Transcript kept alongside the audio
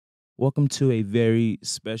Welcome to a very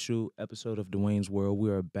special episode of Dwayne's World. We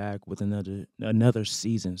are back with another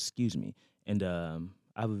season, and I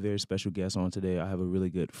have a very special guest on today. I have a really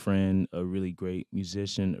good friend, a really great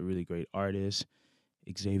musician, a really great artist,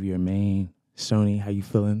 Xavier Mayne. Sony, how you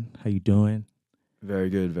feeling? How you doing? Very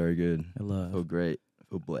good, very good. I love. Feel great.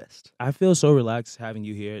 Feel blessed. I feel so relaxed having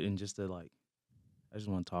you here, and just to I just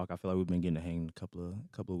want to talk. I feel like we've been getting to hang a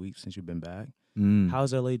couple of weeks since you've been back.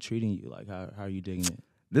 How's LA treating you? Like, how are you digging it?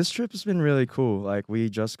 This trip has been really cool. Like, we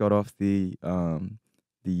just got off the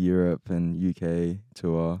Europe and UK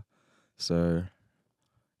tour, so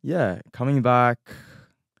yeah, coming back,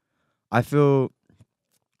 I feel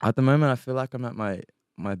at the moment I feel like I'm at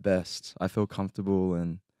my best. I feel comfortable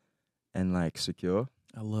and like secure.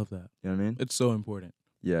 I love that. You know what I mean? It's so important.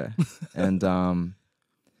 Yeah, and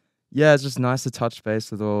yeah, it's just nice to touch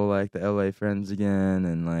base with all like the LA friends again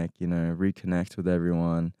and like, reconnect with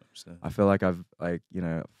everyone. 100%. I feel like I've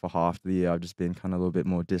for half the year I've just been kind of a little bit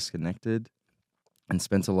more disconnected and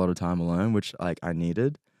spent a lot of time alone, which like I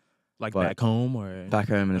needed. Like back home or back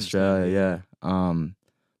home in Australia, yeah.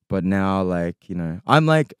 But now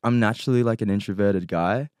I'm naturally like an introverted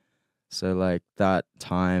guy. So like that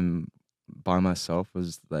time by myself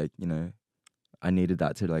was like, I needed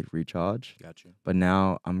that to like recharge. Gotcha. But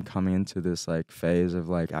now I'm coming into this like phase of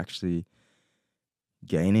like actually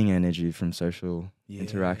gaining energy from social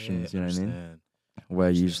interactions, you know what I mean? Where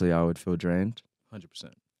usually I would feel drained.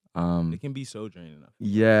 100%. It can be so draining.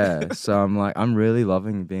 Yeah, so I'm really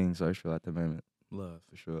loving being social at the moment. Love.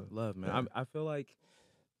 For sure. Love, man. Yeah. I feel like,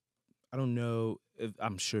 I don't know if,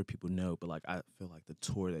 I'm sure people know, but like I feel like the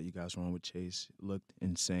tour that you guys were on with Chase looked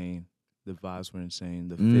insane. The vibes were insane.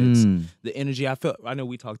 The fits, the energy. I know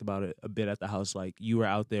we talked about it a bit at the house. Like you were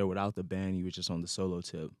out there without the band. You were just on the solo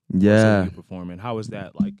tip. Yeah. You performing. How was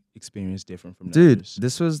that like experience different from the Dude, others?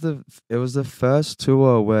 it was the first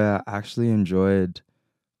tour where I actually enjoyed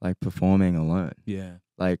like performing alone. Yeah.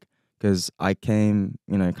 Like, cause I came,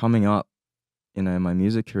 coming up, in my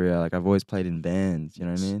music career, like I've always played in bands, you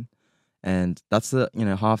know what I mean? And that's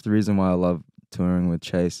half the reason why I love touring with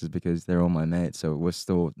Chase is because they're all my mates. So we're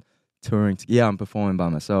still touring. I'm performing by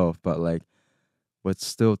myself, but like we're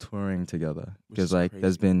still touring together. Because like crazy.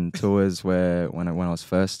 there's been tours where when I was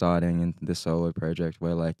first starting in this solo project,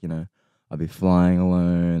 where like I'd be flying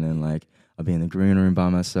alone and like I'd be in the green room by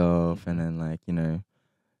myself, and then like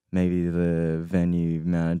maybe the venue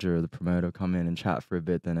manager or the promoter come in and chat for a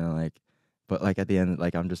bit, then but like at the end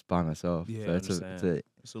like I'm just by myself. Yeah, so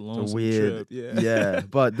it's a lonesome weird trip. yeah.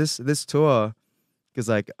 But this tour, because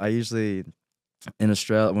like I usually in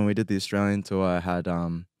Australia, when we did the Australian tour, I had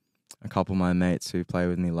a couple of my mates who play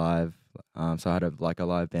with me live. So I had a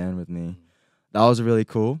live band with me. That was really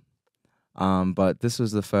cool. But this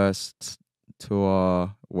was the first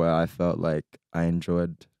tour where I felt like I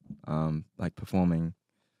enjoyed like performing,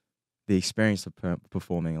 the experience of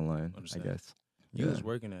performing alone. Understand. I guess. You was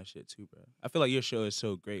working that shit too, bro. I feel like your show is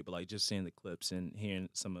so great, but like just seeing the clips and hearing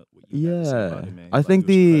some of what you have to say about it, man. I think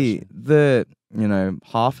the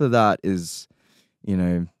half of that is,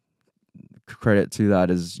 credit to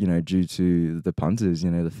that is, due to the punters,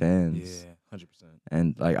 the fans. Yeah, 100%.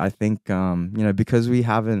 And like I think because we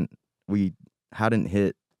hadn't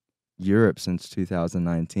hit Europe since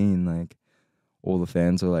 2019, like all the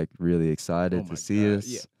fans were like really excited to see us.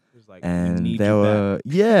 Yeah. Like, and they were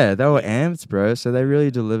amped, bro. So they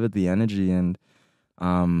really delivered the energy, and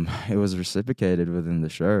it was reciprocated within the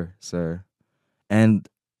show. So, and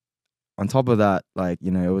on top of that, like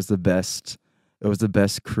it was the best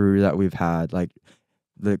crew that we've had. Like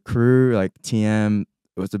the crew, like TM,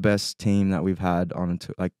 it was the best team that we've had on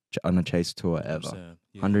a Chase tour ever.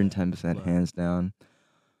 110% hands down.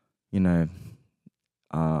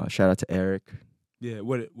 Shout out to Eric. Yeah,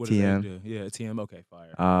 what TM. does that do? Yeah, TM. Okay,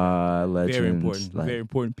 fire. Legend. Very important. Very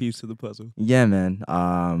important piece to the puzzle. Yeah, man.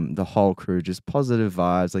 The whole crew, just positive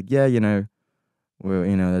vibes. Like, yeah, we're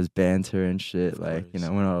there's banter and shit. Like, we're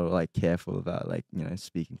not like careful about like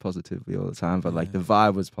speaking positively all the time, but like the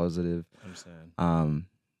vibe was positive. I understand.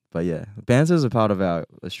 But yeah, banter is a part of our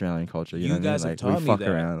Australian culture. You know what I mean? Guys have taught we me fuck that.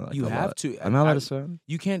 around. Like, you have lot. to. Am I allowed to swear?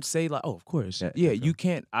 You can't say like, oh, of course. Yeah, sure. you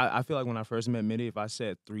can't. I feel like when I first met Mitty, if I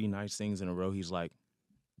said 3 nice things in a row, he's like,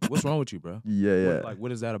 "What's wrong with you, bro? Yeah.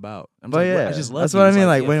 What is that about?" I'm but like, yeah, I just love that's you. what I It's mean.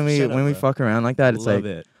 like, when we fuck around like that, it's love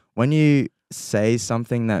like it. when you say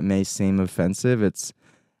something that may seem offensive, it's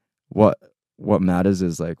what matters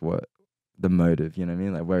is like what the motive. You know what I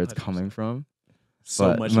mean? Like where it's 100%. coming from.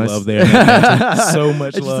 So much love there. So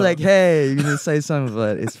much it's love. It's just like, hey, you're gonna say something,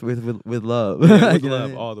 but it's with love. Yeah, with You know what I love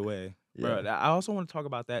mean? all the way. Yeah. Bro, I also want to talk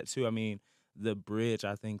about that too. I mean, the bridge,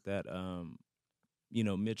 I think that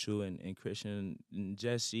Mitchell and Christian and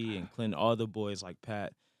Jesse and Clinton, all the boys like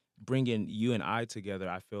Pat, bringing you and I together.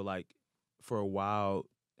 I feel like for a while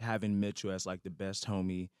having Mitchell as like the best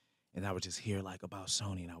homie. And I would just hear like about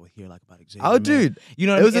Sony, and I would hear like about Xavier Oh, Mayne. dude, you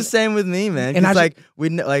know what it I was mean? the same with me, man. and Because I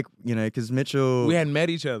like because Mitchell, we hadn't met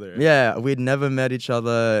each other. yeah, we'd never met each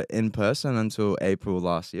other in person until April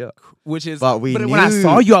last year. Which is, but when I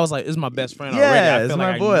saw you, I was like, "This is my best friend already." Yeah, I it's feel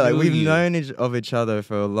my like boy. I Like knew we've you. known of each other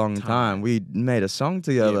for a long time. We made a song Yeah,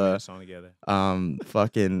 together. we made a song together.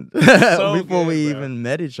 Fucking So before good, we bro. even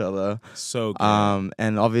met each other. So good.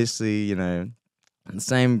 And obviously, the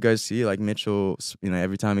same goes to you. Like Mitchell,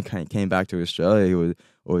 every time he came back to Australia, he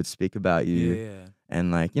would speak about you. Yeah.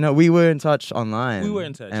 And like, we were in touch online. We were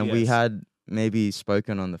in touch, and we yes. had maybe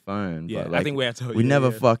spoken on the phone. Yeah, but like, I think we had to. we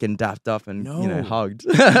never fucking dapped up and No. hugged.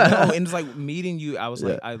 No, and it's like meeting you. I was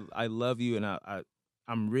Yeah. like, I love you, and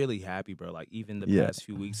I'm really happy, bro. Like even the Yeah. past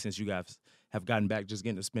few weeks since you guys have gotten back, just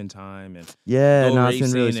getting to spend time and Yeah, go no, it's racing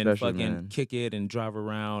been really and special, fucking man. kick it and drive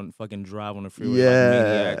around, fucking drive on the freeway like Yeah,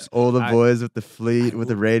 maniacs. all the boys with the fleet, with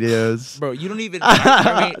the radios. Bro, you don't even.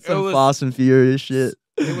 I mean, Some it was, Fast and Furious shit.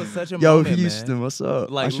 It was such a Yo, moment, Houston, man. what's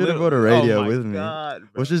up? Like, I should have brought a radio with me. God,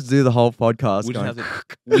 Let's just do the whole podcast. We going, just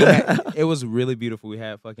have to. It was really beautiful. We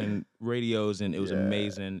had fucking radios, and it was Yeah.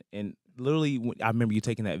 amazing. And literally, I remember you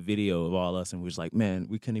taking that video of all us, and we was like, man,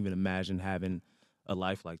 we couldn't even imagine having a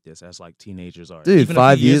life like this as like teenagers are. Dude, Even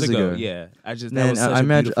 5 a few years years ago. Yeah, that Man, was such I a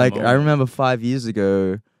imagine, beautiful like, moment. I remember 5 years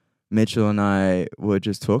ago, Mitchell and I were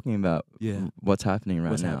just talking about what's happening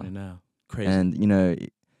right What's now. happening now? Crazy. And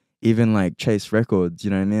even like Chase Records,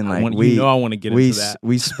 you know what I mean? Like I want to get into that.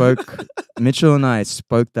 We spoke. Mitchell and I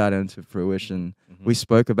spoke that into fruition. Mhm. We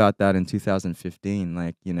spoke about that in 2015.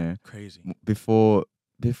 Like Crazy.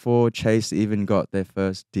 before Chase even got their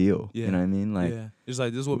first deal. Yeah. You know what I mean? Like It's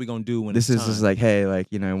like, this is what we're gonna do when this it's is just time. like, hey, like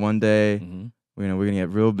one day Mhm. we're gonna get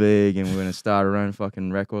real big and we're gonna start our own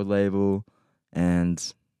fucking record label,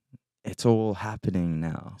 and it's all happening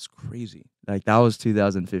now. It's crazy. Like that was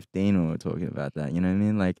 2015 when we were talking about that. You know what I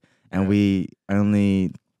mean? Like, and Yeah. we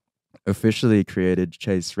only officially created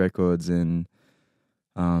Chase Records in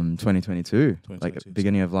 2022, like 2022.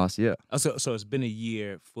 beginning of last year. Oh, so it's been a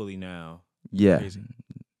year fully now. Yeah, Crazy.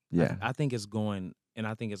 yeah. I think it's going, and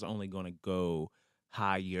I think it's only going to go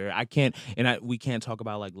higher. I can't, and we can't talk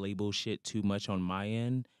about like label shit too much on my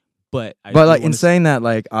end, but But like in saying that,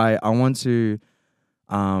 like I want to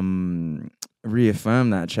reaffirm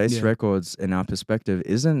that Chase Yeah. Records, in our perspective,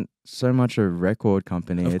 isn't so much a record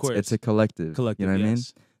company. Of it's course. a collective. collective, You know what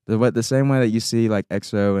yes. I mean? The same way that you see like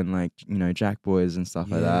EXO and like Jack Boys and stuff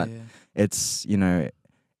like that. Yeah. It's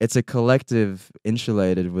it's a collective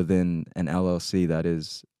insulated within an LLC that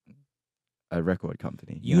is a record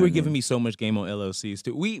company. You were giving me so much game on LLCs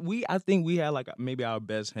too. I think we had like maybe our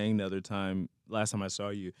best hang the other time. Last time I saw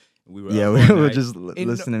you, we were we up all were night. just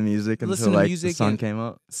listening to music until like the sun came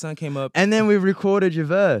up. Sun came up. And then we recorded your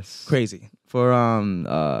verse Crazy for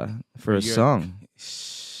a song.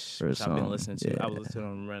 For a song. I've been listening to. I was listening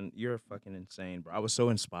on Run. You're fucking insane, bro. I was so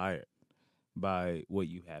inspired by what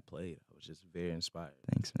you had played. I was just very inspired.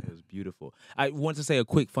 Thanks, man. It was beautiful. I want to say a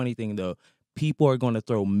quick funny thing though. People are going to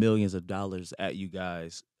throw millions of dollars at you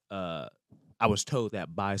guys. I was told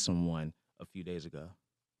that by someone a few days ago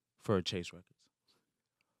for Chase Records.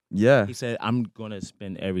 Yeah. He said, I'm going to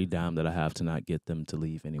spend every dime that I have to not get them to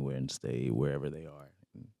leave anywhere and stay wherever they are.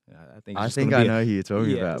 I think I know who you're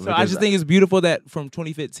talking about. So I just think it's beautiful that from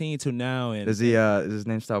 2015 to now. And does does his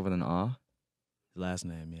name start with an R? Last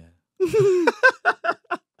name, yeah.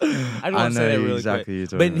 I don't want to say that really exactly quick. you're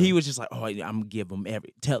talking But about. he was just like, oh, I'm going to give him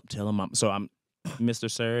tell him I'm. So I'm Mr.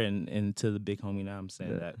 Sir and to the big homie now I'm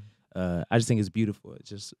saying that. I just think it's beautiful. It's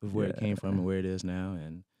just where it came from and where it is now.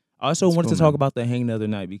 And I also wanted to talk about the hang the other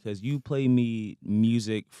night because you play me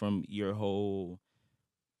music from your whole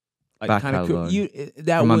like back kind of catalog.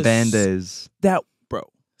 that from was my band days. That bro.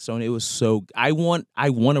 So it was so. I want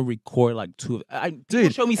to record like two. People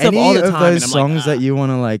Dude, show me stuff any all the of time. those and I'm songs like, that you want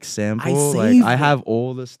to like sample, like saved I it. have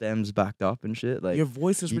all the stems backed up and shit. Like your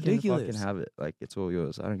voice is you ridiculous. can fucking have it. Like it's all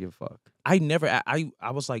yours. I don't give a fuck. I never. I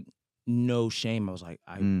was like, no shame. I was like,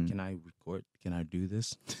 Mm. can I record? Can I do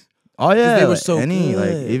this? Oh yeah, they were like, so like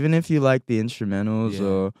good. even if you like the instrumentals Yeah.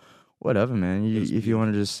 or whatever, man. It was If you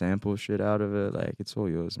want to just sample shit out of it, like it's all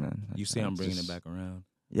yours, man. You see, I'm bringing it back around.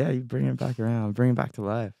 Yeah, you bring it back around, bring it back to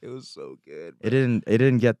life. It was so good. It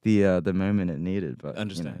didn't get the moment it needed, but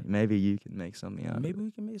Understand. maybe you can make something out Maybe of it.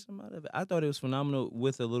 we can make something out of it. I thought it was phenomenal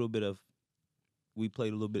with a little bit of. We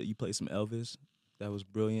played a little bit. You played some Elvis. That was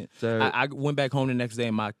brilliant. So I went back home the next day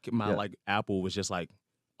and my Yeah. like Apple was just like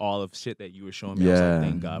all of shit that you were showing me. I was Yeah. like,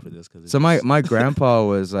 thank God for this. So my grandpa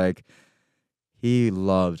was like, He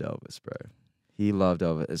loved Elvis, bro. He loved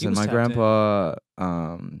Elvis. He And was my tapped grandpa,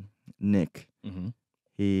 Nick, Mm-hmm.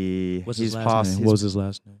 What's he's his last past name? his What was his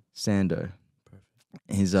last name? Sando. Perfect.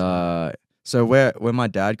 He's Sando. so where my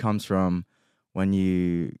dad comes from, when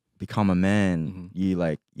you become a man,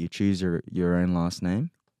 you choose your own last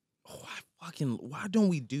name. Oh, why don't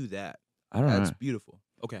we do that? I don't That's know. beautiful.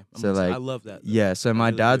 Okay, So I like, love that. Though. yeah. So I my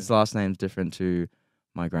really dad's do. last name's different to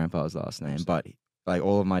my grandpa's last name, but like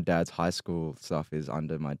all of my dad's high school stuff is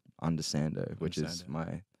under Sando, which is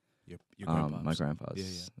my your grandpa's. my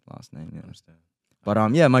grandpa's last name. Yeah. Understand.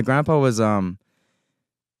 But yeah, my grandpa was a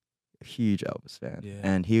huge Elvis fan, Yeah.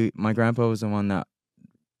 and my grandpa was the one that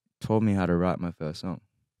taught me how to write my first song.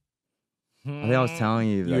 I think I was telling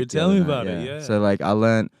you. You Like, were telling me about it, yeah. So like I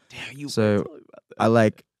learned. Damn, you So were telling me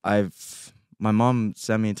about that. my mom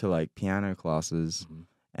sent me to like piano classes, Mm-hmm.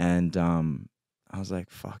 and I was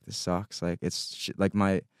like, fuck, this sucks. Like it's like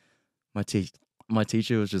my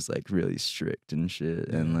teacher was just like really strict and shit,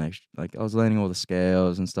 and like I was learning all the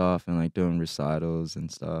scales and stuff, and like doing recitals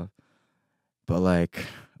and stuff.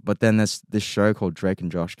 But then this show called Drake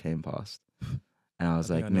and Josh came past, and I was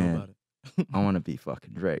like, man, I want to be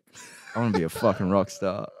fucking Drake. I want to be a fucking rock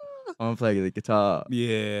star. I want to play the guitar.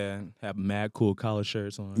 Yeah, have mad cool collar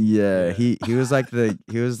shirts on. Yeah, he was like so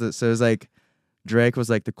it was like Drake was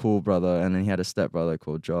like the cool brother, and then he had a stepbrother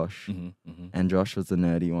called Josh, and Josh was the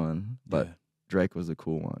nerdy one, but Drake was the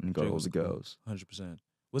cool one and got all the girls. 100%.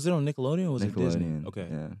 Was it on Nickelodeon or was it Disney? Okay.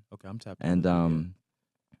 Yeah. Okay, I'm tapped. And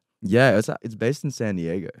yeah, it's based in San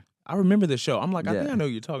Diego. I remember the show. I'm like, I think I know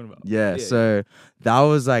what you're talking about. Yeah, so that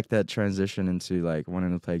was like that transition into like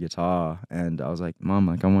wanting to play guitar, and I was like, Mom,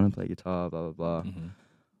 like I want to play guitar, blah blah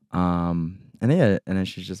blah. And then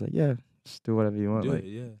she's just like, yeah, just do whatever you want. Do like, it,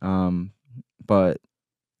 yeah. But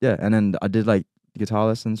yeah, and then I did like guitar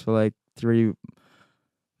lessons for like 3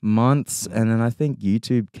 months, and then I think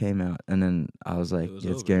YouTube came out, and then I was like,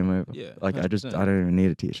 it's game over. Yeah, like 100%. I don't even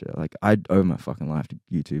need a teacher. Like I owe my fucking life to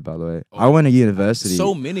YouTube. By the way, I went to university.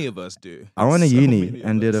 So many of us do. I went to uni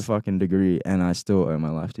and did a fucking degrry, and I still owe my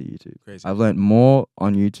life to YouTube. Crazy. I've learned more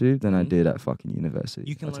on YouTube than I did at fucking university.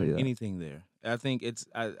 You can learn anything there. I think it's.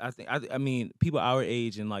 I mean, people our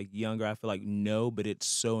age and like younger, I feel like no, but it's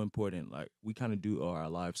so important. Like we kind of do owe our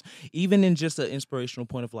lives, even in just an inspirational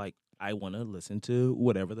point of like, I want to listen to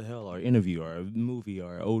whatever the hell, or interview, or a movie,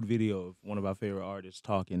 or an old video of one of our favorite artists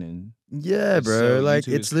talking. And yeah, bro, so like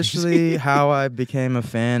YouTube it's literally how I became a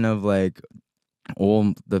fan of like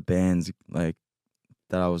all the bands like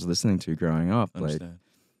that I was listening to growing up. Like,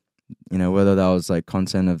 you know, whether that was like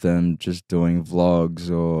content of them just doing vlogs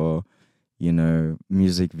or, you know,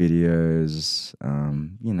 music videos.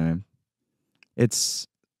 You know, it's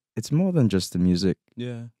more than just the music.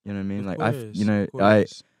 Yeah, you know what I mean.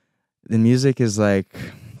 The the music is like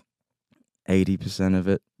 80% of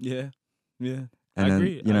it. Yeah. And I then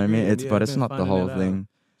agree. you know what I mean. But it's not the whole thing.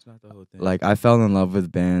 It's not the whole thing. Like I fell in love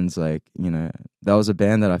with bands. Like, you know, that was a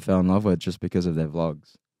band that I fell in love with just because of their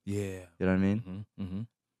vlogs. Yeah, you know what I mean.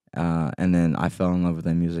 And then I fell in love with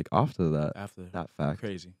their music after that. After that fact,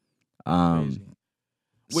 crazy.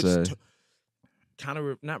 Which kind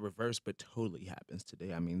of not reverse, but totally happens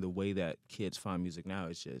today. I mean, the way that kids find music now,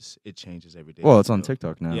 it's just it changes every day. Well, it's on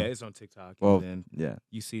TikTok now. Yeah, it's on TikTok. Well, and then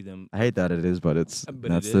you see them. I hate that it is, but that's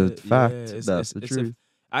the fact. That's the truth.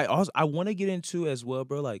 I want to get into as well,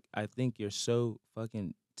 bro. Like, I think you're so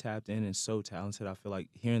fucking tapped in and so talented. I feel like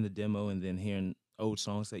hearing the demo and then hearing old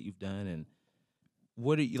songs that you've done, and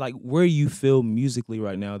what are you like? Where you feel musically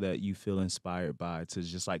right now that you feel inspired by to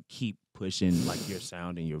just like keep pushing like your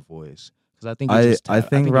sound and your voice? Because I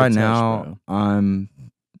think right now I'm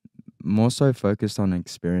more so focused on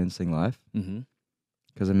experiencing life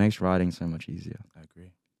because it makes writing so much easier. I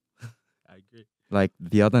agree. I agree. Like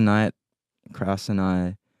the other night, Kraus and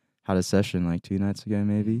I had a session like 2 nights ago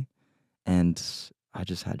maybe, and I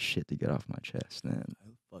just had shit to get off my chest, man.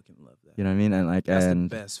 I fucking love that. You know what I mean? And like, that's the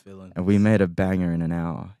best feeling. And we made a banger in an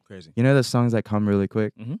hour. Crazy. You know the songs that come really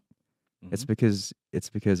quick? It's because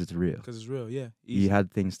it's real. Because it's real, yeah. Easy. You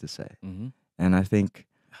had things to say, and I think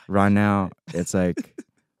right now it's like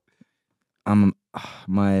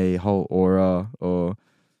my whole aura or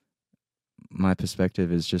my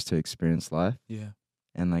perspective is just to experience life,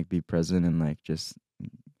 and like be present and like just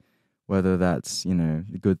whether that's, you know,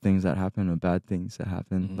 the good things that happen or bad things that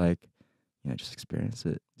happen, like, you know, just experience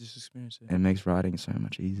it. Just experience it. It makes writing so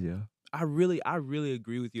much easier. I really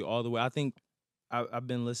agree with you all the way. I think I've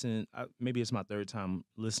been listening. Maybe it's my 3rd time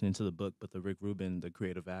listening to the book, but the Rick Rubin, The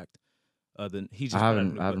Creative Act. I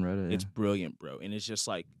haven't read it. It's brilliant, bro, and it's just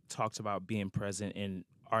like talks about being present in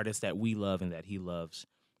artists that we love and that he loves,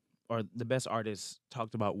 or the best artists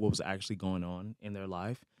talked about what was actually going on in their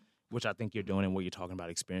life, which I think you're doing and what you're talking about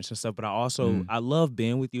experience and stuff. But I also I love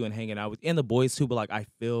being with you and hanging out with and the boys too. But like I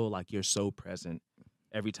feel like you're so present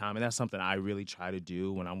every time, and that's something I really try to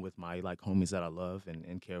do when I'm with my like homies that I love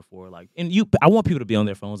and care for. Like, and I want people to be on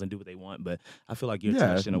their phones and do what they want, but I feel like you're Yeah,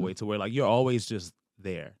 touched in a way to where like you're always just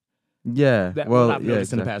there. yeah. That what Well, I've yeah,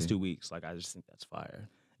 noticed in the past exactly. 2 weeks. Like I just think that's fire.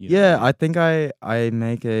 You know what Yeah, I mean? I think I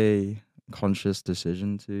make a conscious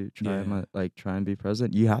decision to try Yeah. try and be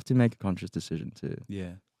present. You have to make a conscious decision to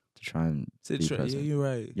Yeah. try and be Yeah, present. you're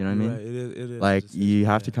right. You know what I You're mean? right. It is a Like you decision,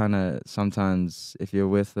 have to yeah. kind of sometimes if you're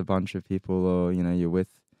with a bunch of people or you're with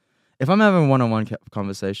if I'm having one-on-one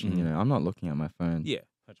conversation, Mhm. I'm not looking at my phone. Yeah.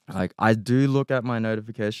 100%. Like I do look at my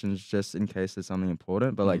notifications just in case there's something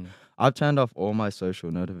important, but like Mhm. I've turned off all my social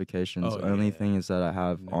notifications. Oh, Only yeah. things that I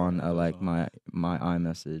have Never on have are those like on. my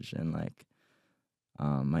iMessage and like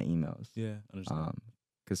my emails. Yeah, understand.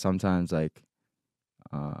 Because sometimes like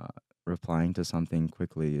replying to something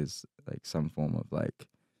quickly is like some form of like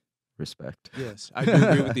respect. Yes, I do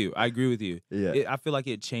agree with you. I agree with you. Yeah. I feel like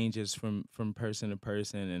it changes from person to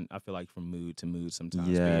person, and I feel like from mood to mood sometimes.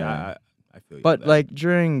 But Yeah. yeah, I feel you. But on that. like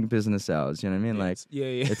during business hours, you know what I mean? Yeah, Like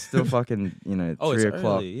yeah. it's still fucking, Oh, it's 3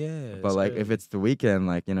 o'clock. early. Yeah, But it's like if early. it's the weekend,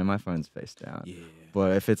 like, my phone's face down. Yeah.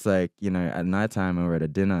 But if it's like, at nighttime or at a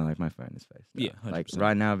dinner, like my phone is face down. Yeah, Like 100%.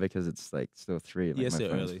 right now because it's like still 3, like Yeah, my it's still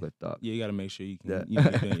phone's early. flipped up. Yeah, you got to make sure you can, Yeah.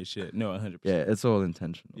 you're doing your shit. No, 100%. Yeah, it's all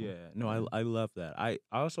intentional. Yeah, no, I love that. I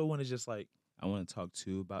also want to just like I want to talk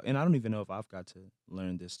too about, and I don't even know if I've got to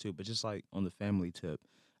learn this too, but just like on the family tip,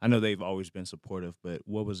 I know they've always been supportive, but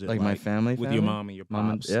what was it Like my family with your mom and your Mom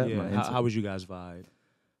and- pops? yeah, Yeah, my how was you guys vibe?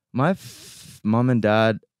 My mom and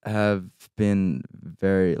dad have been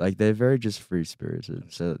very like they're very just free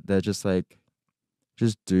spirited. So they're just like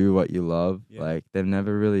just do what you love. Yeah. Like they've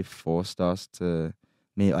never really forced us to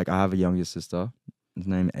me. Like I have a younger sister. His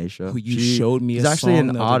name Aisha. Who you showed me She's a actually song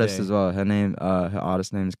an the other artist day. as well. Her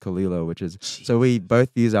artist name is Kalila, which is so we both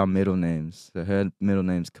use our middle names. So her middle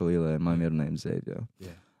name's Kalila and my middle name's Xavier. Yeah.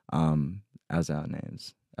 As our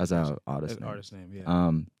names. As our artist names. Artist name,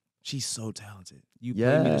 yeah. She's so talented. You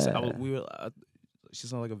played me this. She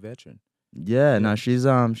sounds like a veteran. Yeah, no, she's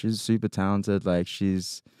super talented. Like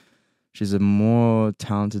she's a more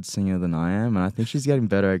talented singer than I am, and I think she's getting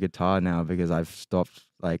better at guitar now because I've stopped.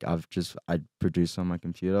 Like I produce on my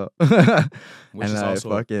computer, Which and is I also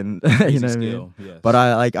fucking crazy you know what I skill. mean. Yes. But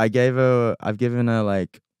I've given her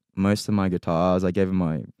like most of my guitars. I gave her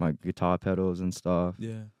my guitar pedals and stuff.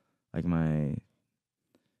 Yeah. Like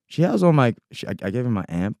she has all my. I gave her my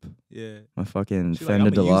amp. Yeah. My fucking She Fender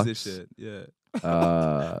like, I'm gonna Deluxe. use this shit.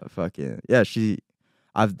 Yeah. Fucking yeah.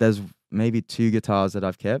 There's maybe 2 guitars that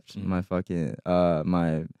I've kept. Mhm. My fucking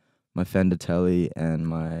my Fender Telly and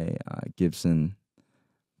my Gibson,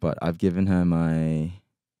 but I've given her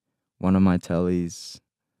one of my Tellys,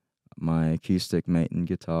 my acoustic Mayne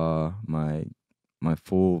guitar, my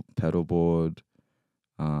full pedal board.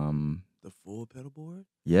 The full pedal board?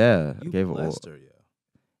 Yeah, I You gave it all. blessed her, yeah.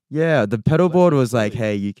 Yeah, the pedal Blessed board her was like, fully.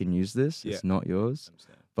 hey, you can use this. Yeah. It's not yours.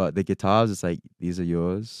 Understand. But the guitars, it's like, these are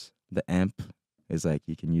yours. The amp is like,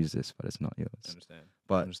 you can use this, but it's not yours. Understand.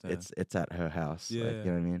 But Understand. it's at her house. Like, Yeah. you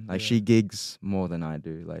know what I mean? Like Yeah. she gigs more than I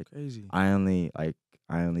do. Like Crazy. I only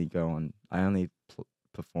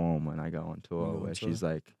perform when I go on tour. You go on Where tour? she's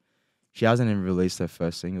like, she hasn't even released her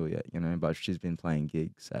first single yet, but she's been playing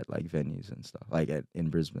gigs at like venues and stuff, like in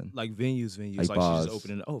Brisbane, Like venues. Like Like bars. she's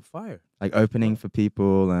opening. Oh, fire. like opening Wow. for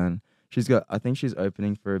people, and I think she's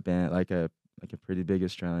opening for a band like a pretty big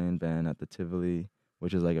Australian band at the Tivoli,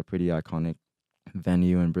 which is like a pretty iconic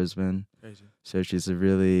venue in Brisbane. Crazy. So she's a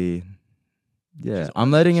really, yeah. She's I'm on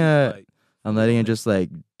it. letting She's, her. like, I'm letting her on it. just like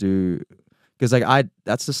do, because like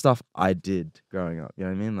that's the stuff I did growing up. You know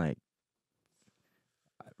what I mean? Like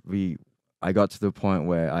I got to the point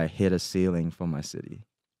where I hit a ceiling for my city.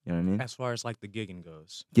 You know what I mean? As far as like the gigging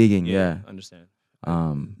goes. Gigging, yeah. Understand.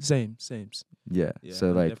 Same. Same. Yeah. Yeah, So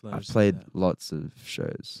I like definitely I understand played that. lots of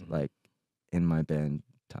shows Mhm. like in my band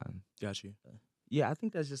time. Got you. Yeah, I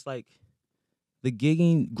think that's just like the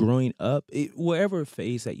gigging growing up, whatever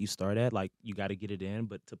phase that you start at, like you got to get it in,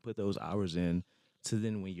 but to put those hours in to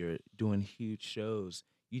then when you're doing huge shows,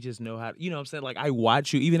 you just know how, you know what I'm saying? Like I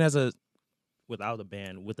watch you even without a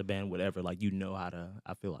band, with a band, whatever, like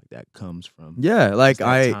I feel like that comes from Yeah, like just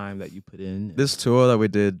that time that you put in. this tour that we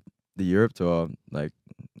did, the Europe tour, like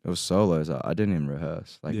it was solos. I didn't even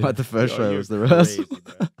rehearse. Like Yeah. the first show You're was the rehearsal. crazy,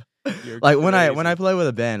 bro. You're Like when I crazy. play with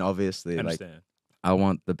a band, obviously, I like understand. I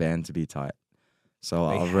want the band to be tight. So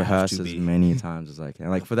They I'll have rehearse to as be. many times as I can.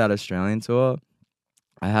 Like for that Australian tour,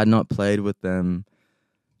 I had not played with them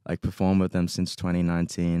like performed with them since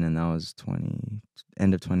 2019, and that was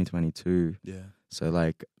end of 2022. Yeah. So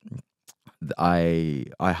like I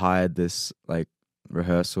hired this like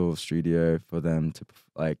rehearsal studio for them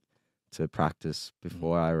to practice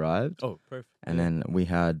before I arrived. Oh, perfect. And then we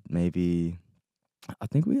had I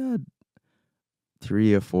think we had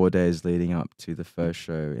 3 or 4 days leading up to the first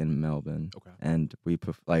show in Melbourne. Okay. And we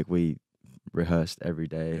rehearsed every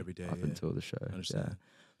day up yeah. until the show. Understand. Yeah.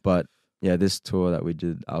 But yeah, this tour that we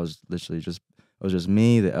did, it was just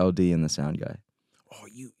me, the LD, and the sound guy. Oh,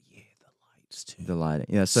 the lights too. The lighting.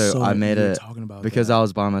 Yeah, so I made it talking about because that. I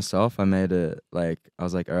was by myself. I made it like I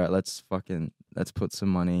was like, all right, let's put some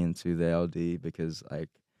money into the LD because like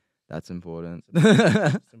that's important. It's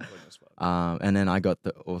important as well. And then I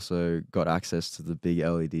also got access to the big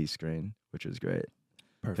LED screen, which was great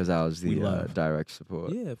because I was the direct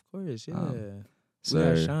support. Yeah, of course. Yeah. So we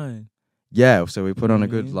gotta shine. yeah, so we put You on know a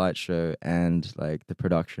what I good mean? light show and like the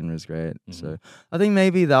production was great. Mhm. So I think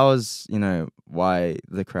maybe that was, why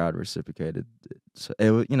the crowd reciprocated. So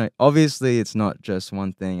it was, obviously it's not just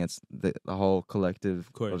one thing, it's the whole collective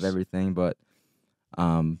of everything, but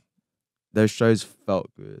those shows felt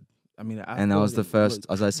good. I mean, And that was the first,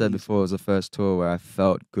 as I said before, it was the first tour where I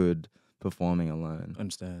felt good performing alone.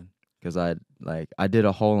 Understand. Because I did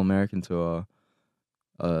a whole American tour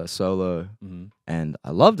solo and I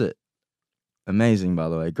loved it. Amazing, by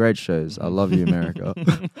the way. Great shows. I love you, America.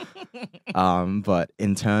 But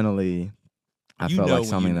internally, I felt like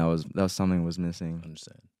something something was missing.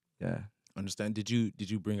 Understand. Yeah. Understand. Did you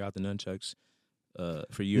bring out the nunchucks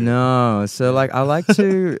for you? No. So like I like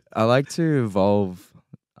to evolve.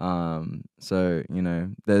 So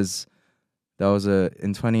there was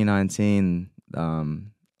in 2019.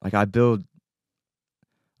 Like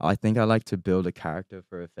I think I like to build a character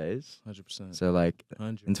for a phase. 100%. So like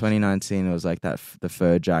 100%. in 2019, it was like the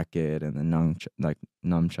fur jacket and the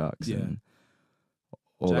nunchucks and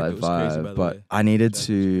all Jacket that was crazy, vibe. by the But way. I needed Jacket was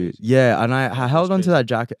to, crazy. yeah. And I held was onto crazy. that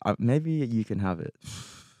jacket. Maybe you can have it.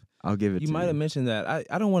 I'll give it You to might you. have mentioned that.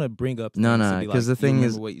 I don't want to bring up No, things no, to be 'cause like, the thing you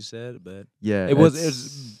is- remember what you said, but Yeah, it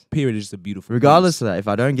was period. It's just a beautiful. regardless piece. of that, if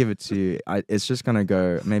I don't give it to you, it's just gonna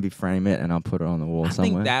go. Maybe frame it and I'll put it on the wall I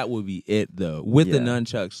somewhere. think that would be it though. With the Yeah.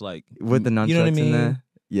 nunchucks, like with the nunchucks you know what I mean? in there.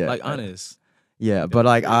 Yeah, Like honest. Yeah, That but was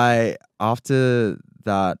like crazy. after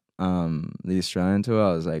that the Australian tour,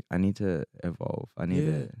 I was like, I need to evolve. I need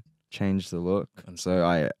Yeah. to change the look. Understand.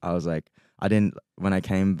 So I was like, I didn't when I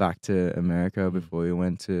came back to America before we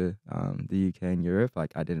went to the UK and Europe,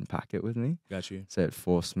 like I didn't pack it with me. Got you. So it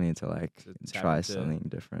forced me to like To tap try into- something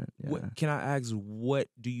different. Yeah. What can I ask? What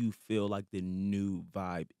do you feel like the new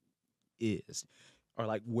vibe is, or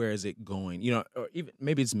like where is it going? You know, or even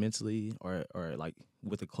maybe it's mentally, or like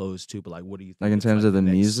with the clothes too. But like, what do you think? Like in it's, terms of the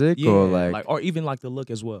next- music yeah, or like or even like the look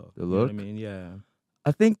as well. the You know what I look? mean, yeah,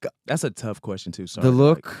 I think that's a tough question too. Sorry, the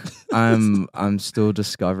like- look I'm still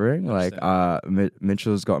discovering. Like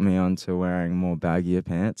Mitchell's got me onto wearing more baggier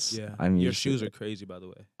pants. yeah, I'm your used to shoes it. are crazy, by the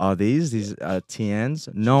way. Are these TNs? Shoes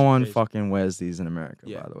No are one crazy. fucking wears these in America,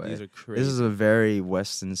 Yeah, by the way. these are crazy. This is a very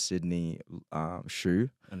Western Sydney shoe.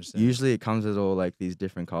 Understand. Usually it comes with all like these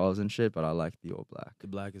different colors and shit, but I like the all black. the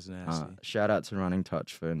black is nasty. Shout out to Running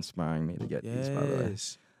Touch for inspiring me to get these, by the way.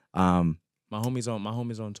 Yes. Um, My homie's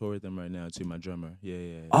on tour with them right now too. My drummer.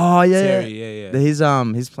 Yeah. oh yeah, Terry,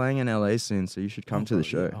 yeah. He's playing in LA soon, so you should come to the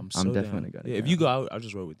show. Yeah, I'm so definitely down. gonna. Yeah, if go. you go, I'll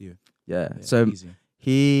just roll with you. Yeah. Yeah, So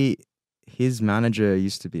easy. his manager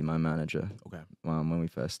used to be my manager. Okay. When we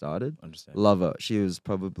first started. Understand. Love her. She was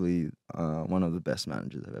probably one of the best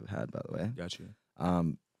managers I've ever had, by the way. Got you.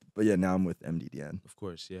 But yeah, now I'm with MDDN. Of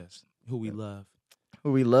course, yes. Who we love.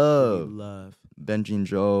 Who we Who love. we love. Benji and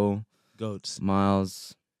Joel, Goats.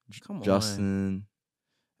 Miles, Come on. Justin.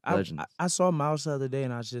 Legends. I saw Miles the other day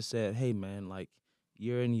and I just said, "Hey man, like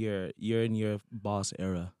you're in your boss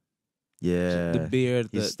era. Yeah. The beard,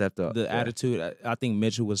 he stepped up. the yeah. attitude. I think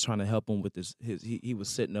Mitchell was trying to help him with he was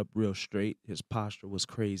sitting up real straight. His posture was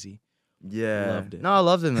crazy. Yeah. Loved it. No, I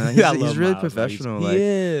loved him, man. I He's love really Miles, man. professional. He like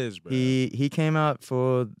is, bro. he came out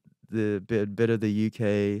for the bit of the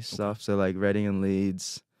UK stuff, so like Reading and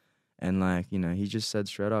Leeds, and like he just said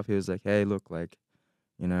straight off, he was like, "Hey, look, like,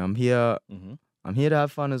 I'm here. Mm-hmm. I'm here to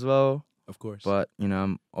have fun as well, Of course. but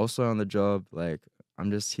I'm also on the job. Like, I'm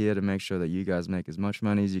just here to make sure that you guys make as much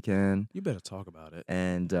money as you can, You better talk about it.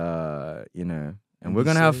 and and And we're be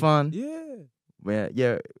gonna have safe. fun. Yeah.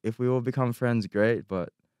 Yeah. If we all become friends, great. But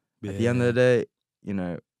at the end of the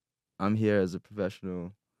day, I'm here as a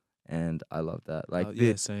professional, and I love that. Like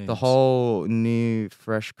the whole new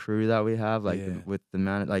fresh crew that we have, like Yeah. with the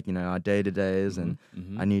man, like our day to days and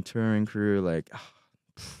our new touring crew, like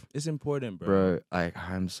It's important, bro.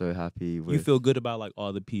 I'm so happy with. You feel good about like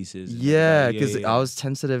all the pieces. Yeah, because I was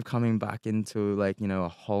tentative coming back into like a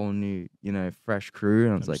whole new fresh crew,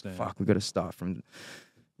 and I was like, fuck, we got to start from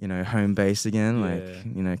home base again,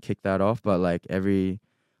 like kick that off. But like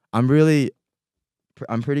I'm pretty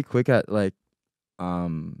quick at like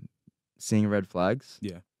seeing red flags.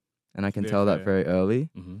 Yeah, and I can tell that very early.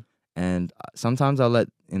 Mm-hmm. And sometimes I'll let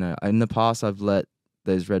in the past I've let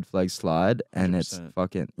those red flags slide, and 100%. it's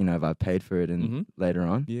fucking if I paid for it and later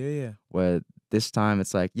on. Yeah. Where this time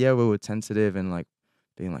it's like, yeah, we were tentative and like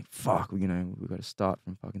being like, fuck, we got to start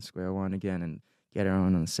from fucking square one again and get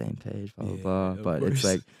everyone on the same page, blah blah blah. But it's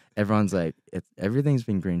like everyone's like, everything's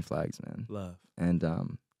been green flags, man. Love. And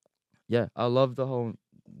yeah, I love the whole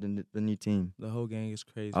the new team. The whole gang is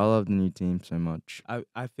crazy. I love the new team so much.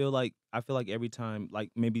 I feel like every time, like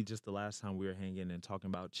maybe just the last time we were hanging and talking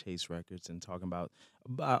about Chase Records and talking about.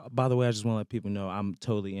 By the way, I just want to let people know I'm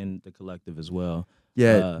totally in the collective as well.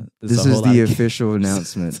 Yeah, this is the official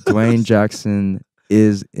announcement. Dwayne Jackson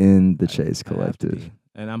is in the Chase Collective,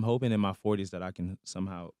 and I'm hoping in my 40s that I can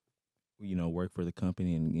somehow, work for the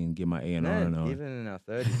company and get my A&R on. Even in our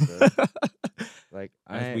 30s, so. Like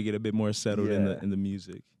as we get a bit more settled in the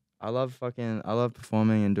music. I love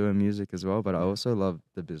performing and doing music as well, but I also love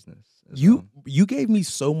the business. You gave me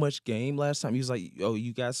so much game last time. You was like, "Oh,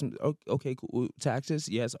 you got some okay, cool taxes."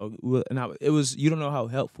 Yes, and it was. You don't know how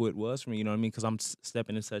helpful it was for me. You know what I mean? Because I'm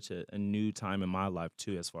stepping in such a new time in my life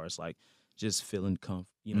too, as far as like just feeling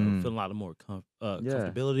feeling a lot of more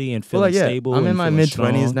comfortability and feeling stable. I'm in my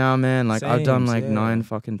mid-20s now, man. Like Same, I've done like 9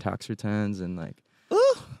 fucking tax returns and like.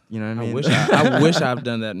 You know what I mean? I wish I've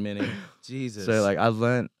done that many. Jesus. So like I've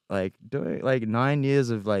learned like doing like 9 years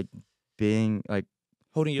of like being like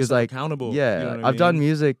holding yourself accountable. Yeah, you know what I've done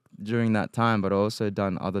music during that time, but also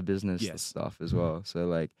done other business stuff as well. So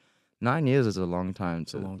like 9 years is a long time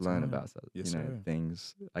to learn about that,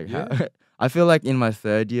 things. Like I feel like in my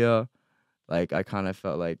 3rd year, like I kind of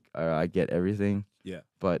felt like I get everything. Yeah.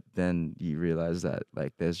 But then you realize that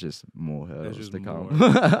like there's just more hurdles to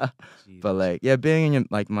come. But like being in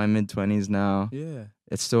like my mid-20s now,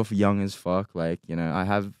 it's still young as fuck. Like I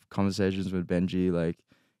have conversations with Benji, like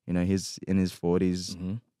he's in his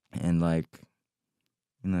 40s, and like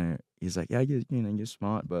he's like, yeah, you're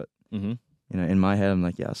smart, but in my head I'm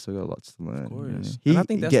like, yeah, I still got lots to learn. Of course. And I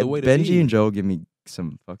think that's the way to Benji be. and Joel give me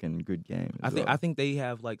some fucking good game. I think they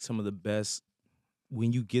have like some of the best.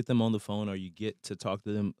 When you get them on the phone or you get to talk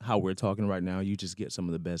to them how we're talking right now, you just get some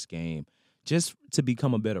of the best game just to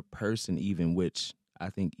become a better person, even, which I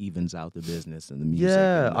think evens out the business and the music.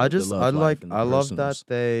 Yeah, I love that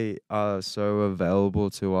they are so available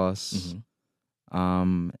to us.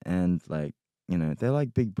 And like, they're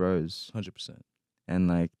like big bros. 100%. And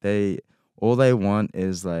like all they want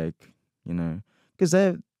is like, because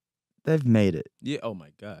they've made it. Yeah, oh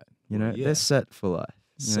my God. They're set for life.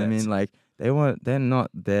 You know what I mean? Like they're not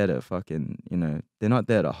there to fucking, they're not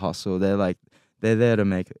there to hustle. They're there to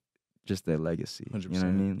make just their legacy. 100%. You know what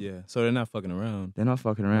I mean? Yeah. So they're not fucking around. They're not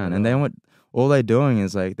fucking around. And all they're doing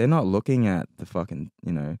is like, they're not looking at the fucking,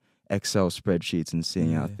 Excel spreadsheets and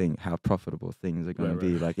seeing how profitable things are going to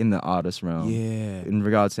be, like in the artist realm. Yeah. In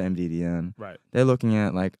regards to MDDN. Right. They're looking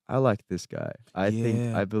at like, I like this guy. I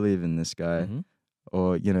think I believe in this guy.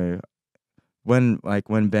 Or, when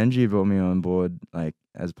Benji brought me on board, like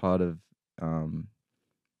as part of,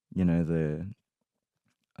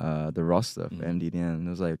 the roster for MDDN, it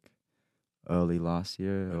was like early last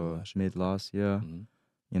year or mid last year.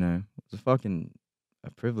 It was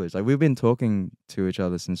a privilege. Like we've been talking to each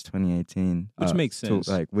other since 2018, which makes sense.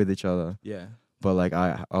 Like with each other. Yeah. But like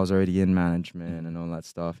I was already in management and all that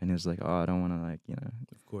stuff, and he was like, "Oh, I don't want to like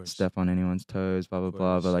of course, step on anyone's toes, blah blah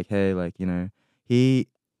blah." But like, hey, like he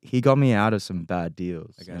got me out of some bad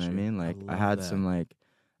deals. You know what I mean? Like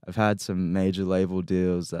I've had some major label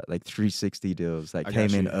deals that like 360 deals that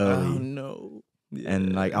came in early. Oh no. Yeah.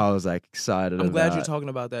 And like I was like excited. I'm glad you're talking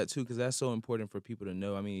about that too, because that's so important for people to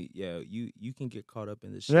know. I mean, you can get caught up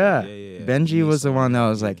in this shit. Yeah. Yeah. Benji was the one that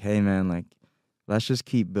was like, "Hey man, like let's just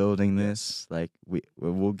keep building this. Like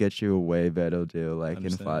we'll get you a way better deal like in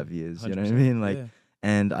 5 years." 100%. You know what I mean? Like,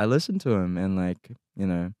 and I listened to him, and like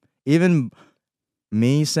even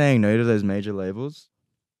me saying no to those major labels,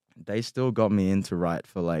 they still got me into write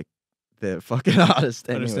for like the fucking artist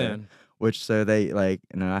anyway. Understand. Which so they like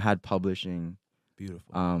I had publishing.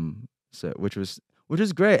 Beautiful. So which was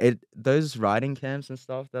great. Those writing camps and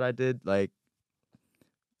stuff that I did, like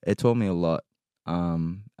it taught me a lot.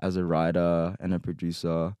 As a writer and a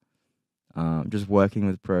producer, just working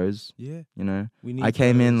with pros. Yeah. I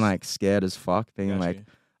came in like scared as fuck, being like,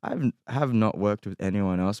 have not worked with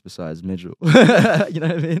anyone else besides Mitchell. You know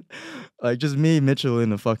what I mean? Like just me, Mitchell in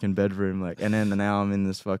the fucking bedroom, like, and then now I'm in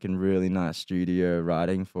this fucking really nice studio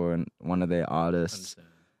writing for one of their artists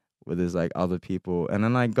with his like other people, and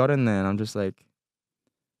then I got in there and I'm just like,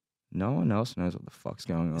 no one else knows what the fuck's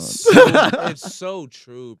going on. It's so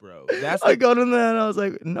true, bro. I got in there and I was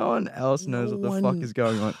like, no one else knows what the fuck is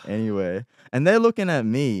going on anyway. And they're looking at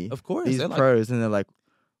me, of course, these pros, and they're like,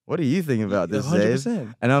 what do you think about this,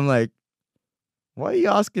 Dave? And I'm like, why are you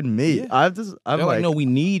asking me? Yeah. I'm like, no, we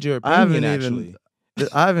need your opinion,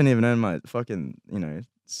 I haven't even earned my fucking,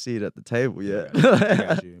 seat at the table yet. I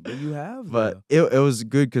got you. But you have. But it was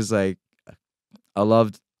good because like I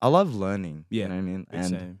love learning. Yeah. You know what I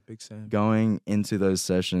mean? Big same. Going into those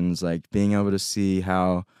sessions, like being able to see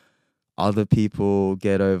how other people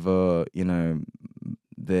get over,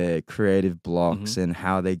 their creative blocks and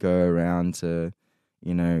how they go around to,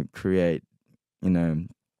 create,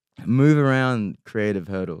 move around creative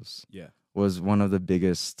hurdles. Yeah. Was one of the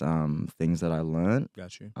biggest things that I learned.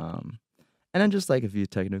 Got you. And then just like a few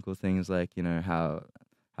technical things like, how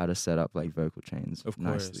to set up like vocal chains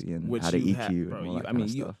nicely and how to EQ and all that kind of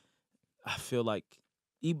stuff. I feel like,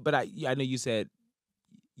 but I know you said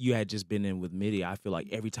you had just been in with MIDI. I feel like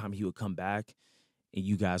every time he would come back and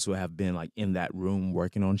you guys would have been like in that room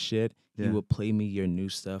working on shit, he would play me your new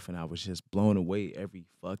stuff and I was just blown away every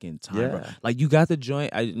fucking time. Yeah. Bro. Like you got the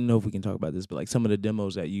joint. I don't know if we can talk about this, but like some of the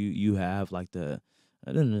demos that you have, like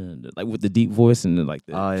like with the deep voice and like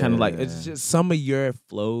the kind of like it's just some of your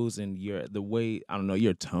flows and the way, I don't know,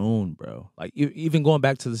 your tone, bro. Like even going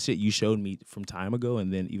back to the shit you showed me from time ago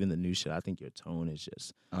and then even the new shit, I think your tone is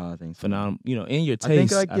just phenomenal. In your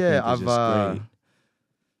taste.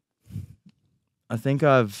 I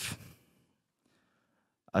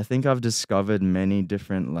think I've discovered many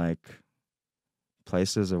different like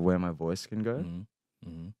places of where my voice can go.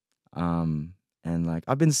 And like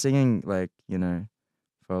I've been singing like,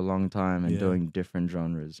 for a long time and doing different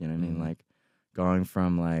genres, you know what I mean? Like going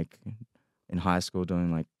from like in high school doing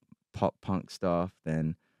like pop punk stuff,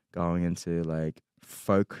 then going into like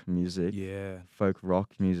folk music, folk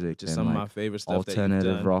rock music, just and some like of my favorite stuff,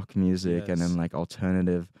 alternative rock music, and then like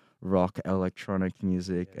alternative rock electronic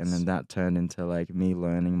music, and then that turned into like me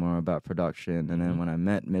learning more about production. And then when I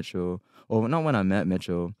met Mitchell, or not when I met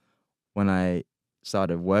Mitchell, when I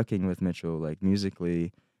started working with Mitchell like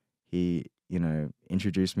musically, he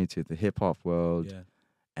introduced me to the hip hop world.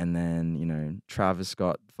 And then Travis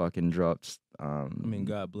Scott fucking dropped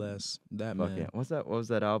God bless that man. What was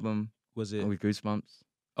that album? Was it with Goosebumps?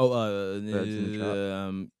 I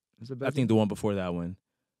think the one before that one.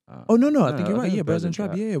 I think you're right. Yeah, Birds in the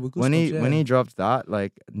Trap. Yeah, with Goosebumps. When he dropped that,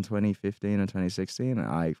 like in 2015 or 2016,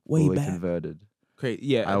 I fully converted. Great.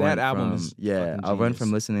 Yeah, that album is I went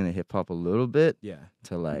from listening to hip hop a little bit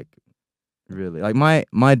to like really like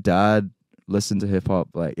my dad listened to hip hop,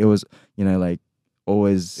 like it was like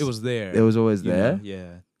always, it was there. It was always there.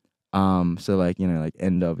 Yeah. So like like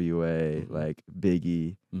NWA, like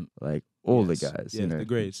Biggie, like all the guys, the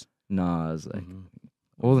greats, Nas, like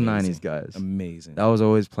all the 90s guys. Amazing. That was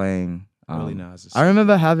always playing. Really Nas. I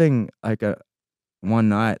remember having like one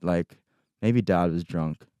night, like maybe Dad was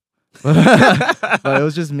drunk, but it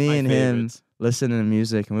was just me and him listening to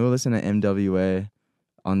music, and we were listening to MWA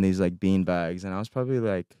on these like bean bags, and I was probably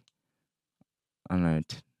like, I don't know,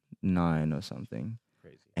 9 or something.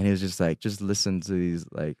 Crazy. And he was just like, listen to these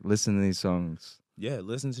songs. Yeah,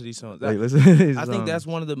 listen to these songs. Listen to these songs. I think that's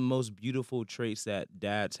one of the most beautiful traits that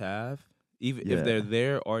dads have, even if they're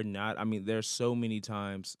there or not. I mean, there's so many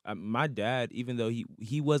times. My dad, even though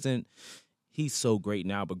he wasn't, he's so great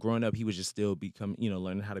now, but growing up, he was just still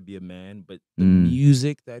learning how to be a man. But the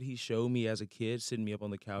music that he showed me as a kid, sitting me up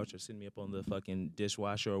on the couch or sitting me up on the fucking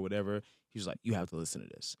dishwasher or whatever, he was like, you have to listen to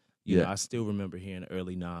this. You know, I still remember hearing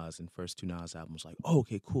early Nas and first 2 Nas albums, like, oh,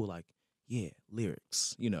 okay, cool, like,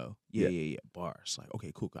 lyrics, bars, like,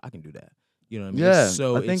 okay, cool, I can do that. You know what I mean? Yeah, it's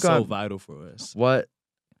so vital for us.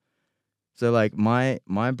 So like my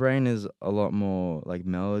brain is a lot more like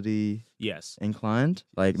melody inclined.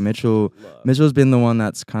 Like Mitchell's been the one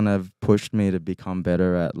that's kind of pushed me to become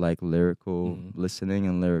better at like lyrical listening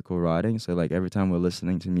and lyrical writing. So like every time we're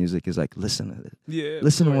listening to music, is like, listen to it. Yeah.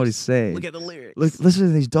 Listen to what he's saying. Look at the lyrics. Listen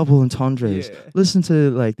to these double entendres. Yeah. Listen to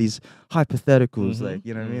like these hypotheticals. Like,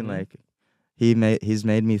 you know what I mean? Like he's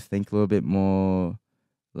made me think a little bit more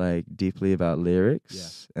like deeply about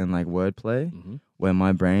lyrics and like wordplay, where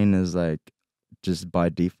my brain is like just by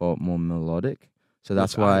default more melodic. So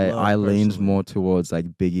that's why I leaned more towards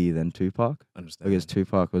like Biggie than Tupac. Understand. Because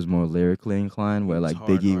Tupac was more lyrically inclined, where like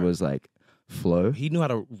Biggie was like flow. He knew how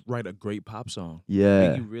to write a great pop song.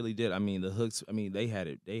 Yeah. Biggie really did. I mean, the hooks. I mean, they had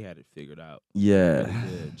it figured out. Yeah. Really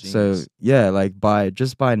good. So Genius. yeah, like by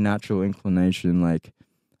natural inclination, like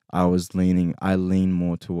I lean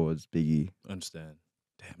more towards Biggie. Understand.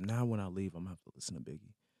 Damn. Now when I leave, I'm gonna have to listen to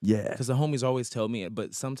Biggie. Yeah. Because the homies always tell me it,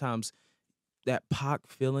 but sometimes that Pac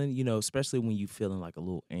feeling, you know, especially when you feeling like a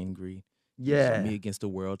little angry. Yeah. Me against the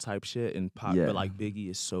world type shit, and Pac, Yeah. but like Biggie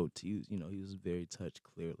is so, you know, he was very touched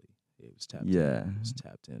clearly. He was tapped Yeah. in. He was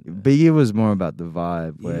tapped in. Man. Biggie was more about the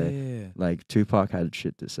vibe where Yeah. like Tupac had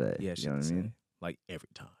shit to say. Yeah, you know what I mean? Like every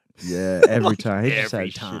time. Yeah, every Like time. He just every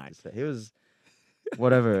had time. shit to say. He was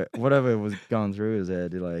whatever was going through his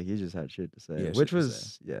head, like he just had shit to say. Yeah, which shit to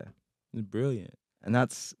was It's brilliant. And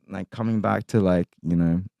that's like coming back to like, you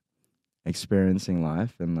know, experiencing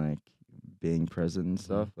life and like being present and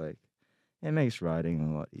stuff, like it makes writing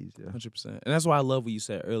a lot easier. 100%. And that's why I love what you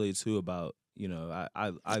said earlier too about, you know,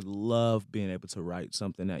 I love being able to write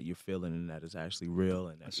something that you're feeling and that is actually real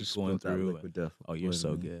and that you're going through. Oh, you're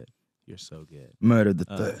so good. You're so good. Murder the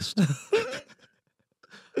thirst.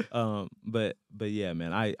 But yeah,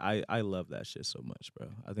 man, I love that shit so much, bro.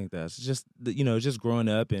 I think that's just, you know, just growing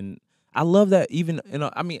up, and I love that even, you know,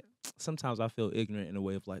 I mean, sometimes I feel ignorant in a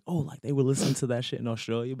way of like, oh, like they were listening to that shit in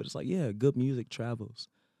Australia, but it's like, yeah, good music travels.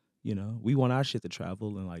 You know, we want our shit to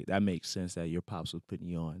travel, and like that makes sense that your pops was putting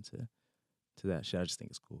you on to that shit. I just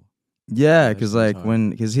think it's cool. Yeah, because like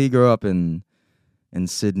because he grew up in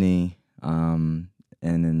Sydney, and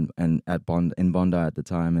in Bondi at the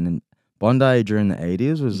time, and in Bondi during the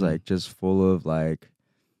 80s was like just full of like,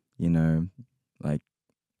 you know, like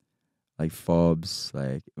fobs,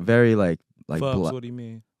 like very like fobs. What do you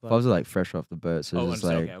mean? Fobs are like fresh off the boat, so it's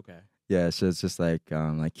like okay. Yeah, so it's just like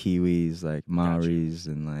Kiwis, like Maoris,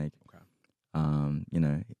 and like you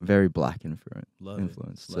know, very black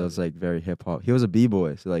influence. So it's like very hip hop. He was a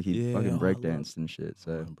b-boy, so like he fucking breakdanced and shit.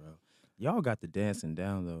 So bro, y'all got the dancing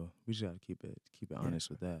down though. We just gotta keep it honest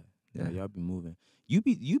with that. Yeah, y'all be moving. You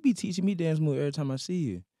be teaching me dance move every time I see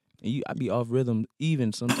you. And I be off rhythm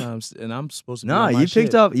even sometimes, and I'm supposed to be on my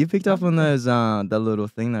shit. You picked up on those that little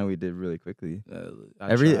thing that we did really quickly.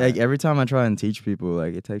 Every time I try and teach people,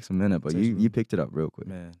 like it takes a minute, but you picked it up real quick.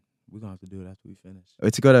 Man, we're gonna have to do it after we finish.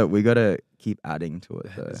 We gotta keep adding to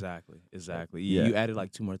it though. Exactly. You added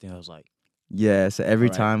like 2 more things. I was like, yeah. So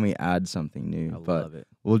every time we add something new, love it.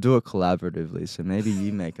 We'll do it collaboratively. So maybe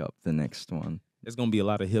you make up the next one. There's gonna be a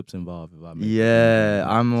lot of hips involved if I make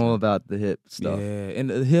I'm all about the hip stuff. Yeah, and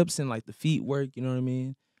the hips and like the feet work. You know what I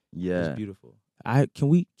mean? Yeah, it's beautiful. Can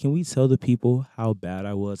we tell the people how bad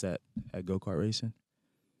I was at go-kart racing?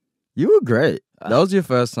 You were great. That was your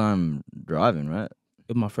first time driving, right? It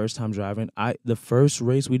was my first time driving. The first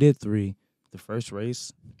race we did 3. The first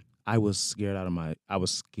race, I was scared.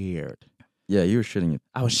 Yeah, you were shitting it.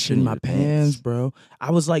 I was shitting my pants, bro. I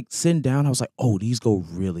was like sitting down. I was like, oh, these go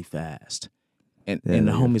really fast. And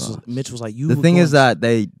the homies, Mitch was like, "You." The thing is that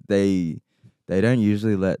they don't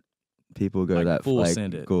usually let people go like that full like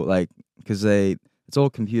send it. Go, like because it's all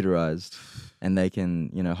computerized, and they can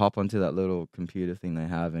hop onto that little computer thing they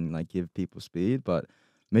have and like give people speed. But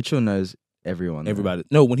Mitchell knows everybody. There.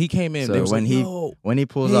 No, when he came in, so when he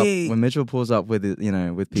pulls up, when Mitchell pulls up with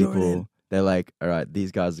with people, Jordan. They're like, all right,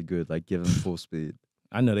 these guys are good. Like, give them full speed.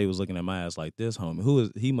 I know they was looking at my ass like, this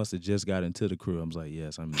homie, he must have just got into the crew. I was like,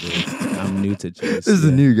 yes, I'm new. I'm new to chase. This is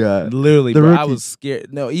a new guy. Literally, bro, I was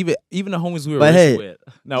scared. No, even the homies we were racing with.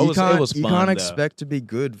 No, it was fun. You can't expect to be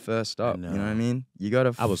good first up. You know what I mean? You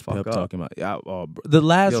gotta. I was fuck up. talking about the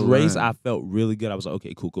last race. I felt really good. I was like,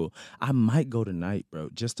 okay, cool. I might go tonight, bro,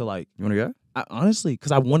 just to like. You want to go? Honestly,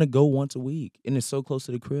 because I want to go once a week, and it's so close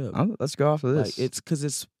to the crib. Let's go after this. Like, it's because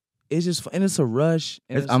it's just fun, and it's a rush.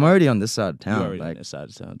 And I'm already on this side of town. You're already on this side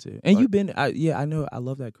of town too, and you've been. I know. I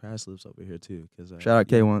love that Crash Lips over here too. Shout out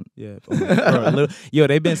K1. Yeah, bro, yo,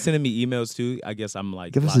 they've been sending me emails too. I guess I'm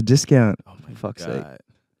like, give us a discount. Oh my fuck's sake!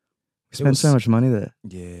 We spent so much money there.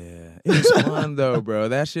 Yeah, it was fun though, bro.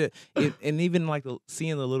 That shit, and even like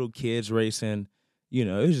seeing the little kids racing, it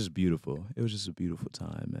was just beautiful. It was just a beautiful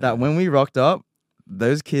time, man. That when we rocked up.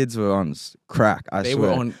 Those kids were on crack. They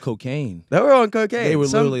were on cocaine. They were on cocaine. They were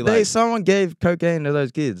literally someone gave cocaine to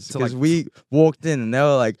those kids because we walked in and they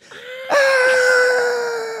were like,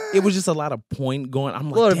 ah! It was just a lot of point going. I'm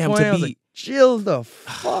like, damn, to be chill the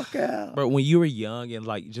fuck out. But when you were young and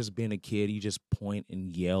like just being a kid, you just point and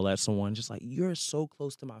yell at someone, just like you're so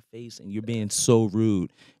close to my face and you're being so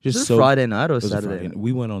rude. Just was it Friday night or Saturday?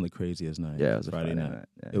 We went on the craziest night. Yeah, it was Friday night.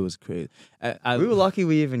 Yeah. It was crazy. We were lucky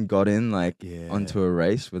we even got in onto a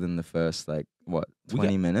race within the first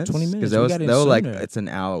 20 minutes. 20 minutes. Because they were like, it's an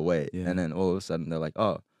hour wait, and then all of a sudden they're like,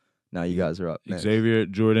 oh, now you guys are up next. Xavier,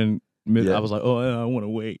 Jordan, Yeah. I was like, oh, I want to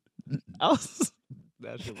wait.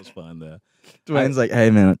 That shit was fun though. Dwayne's like, hey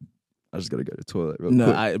man, I just gotta go to the toilet real No,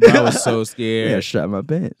 quick. but I was so scared. Yeah, strap my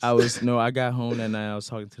pants. I got home that night. I was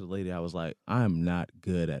talking to the lady. I was like, I'm not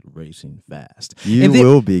good at racing fast. You And then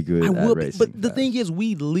will be good I at will, racing. but the thing is,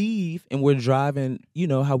 we leave and we're driving. You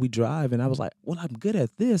know how we drive, and I was like, well, I'm good at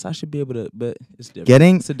this. I should be able to. But it's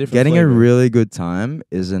different. It's a different getting flavor. a really good time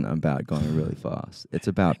isn't about going really fast. It's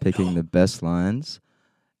about picking the best lines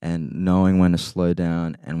and knowing when to slow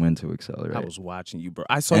down and when to accelerate. I was watching you, bro.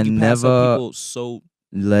 I saw And you pass up never people so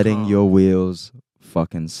letting calm. your wheels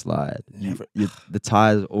fucking slide. Never. The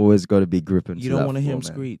tires always got to be gripping. You to don't want to hear him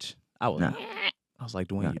screech. I was. Nah. I was like,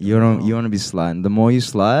 Dwayne, Nah, you you want to be sliding. The more you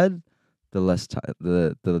slide, the less time,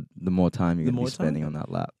 the more time you're The gonna more be spending time? on that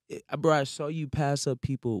lap. Bro, I saw you pass up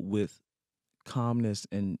people with calmness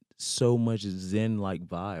and so much zen like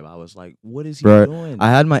vibe. I was like, what is he Bro, doing?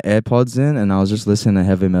 I had my AirPods in and I was just listening to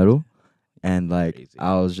heavy metal, and like Crazy.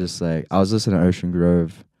 I was just like I was listening to Ocean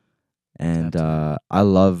Grove, and Tap I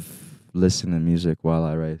love listening to music while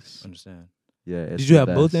I race. Understand? Yeah, it's Did you the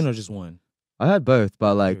have both in best. or just one? I had both,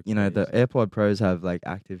 but like You're the crazy. AirPod Pros have like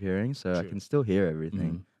active hearing, so I True. can still hear everything,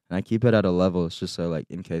 Mhm. and I keep it at a level. It's just so like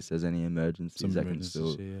in case there's any emergencies, Some I can emergency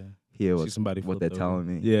still shit, yeah. hear See somebody what they're flipped over.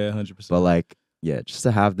 telling me. Yeah, 100%. But like, yeah, just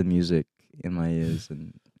to have the music in my ears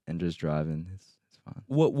and just driving, it's fun.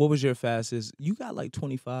 What was your fastest? You got like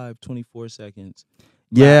 25, 24 seconds.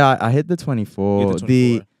 Yeah, I hit the You 24. hit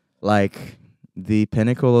the 24. The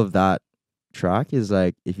pinnacle of that track is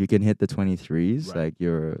like if you can hit the 23s, Right. like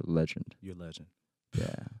you're a legend. You're a legend.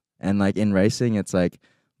 Yeah. And like in racing, it's like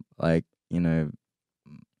you know,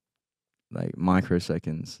 like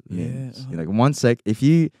microseconds means. Yeah, You know, like 1 sec. If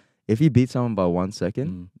you beat someone by 1 second,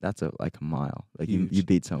 Mm. that's like a mile. Like Huge. you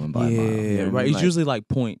beat someone by a mile. You know what I right. mean? It's Like, usually like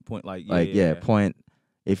point, like yeah. point.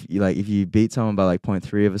 If you beat someone by like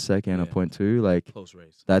 0.3 of a second or Yeah. 0.2, like Close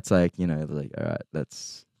race. that's like like all right,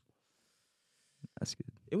 that's good.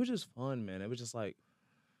 It was just fun, man. It was just like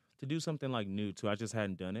to do something like new too. I just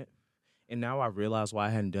hadn't done it. And now I realize why I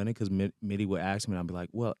hadn't done it because Mitty would ask me, and I'd be like,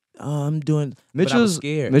 "Well, I'm doing." But I was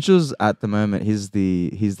scared. Mitchell's at the moment. He's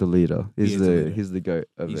the leader. He is the leader. He's the goat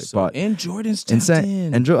of He's it. so, But and Jordan's tapped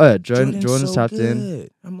in. and Jordan's so tapped in.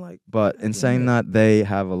 good. I'm like, But God in damn saying it. that, they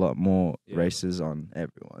have a lot more Yeah. races on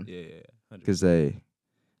everyone Yeah. 'cause 100%.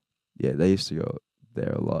 they used to go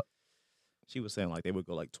there a lot. She was saying like they would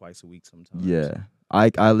go like twice a week sometimes. Yeah,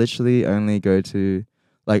 I literally only go to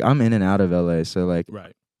like I'm in and out of LA, so like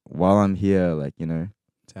Right. while I'm here, like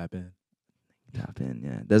Tap in. tap in.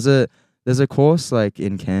 Yeah, there's a course like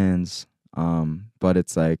in Cairns, but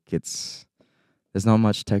it's like there's not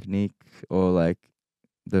much technique or like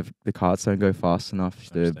the carts don't go fast enough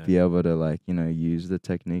to Understand. be able to like use the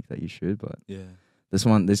technique that you should. But Yeah. this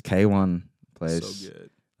K1 place, So good.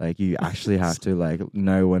 like you actually have to like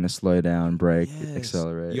know when to slow down, brake, Yes.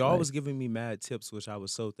 accelerate. Y'all like, was giving me mad tips, which I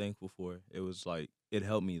was so thankful for. It was like it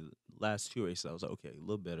helped me last 2 races. I was like, okay, a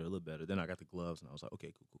little better. Then I got the gloves, and I was like,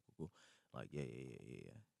 okay, cool. Like, yeah.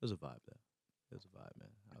 It was a vibe, though. It was a vibe, man.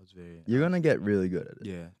 I was very. you're gonna get really good at it.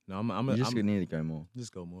 Yeah. No, I'm You just need to go more.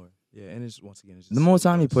 just go more. Yeah, and it's once again, it's just The more so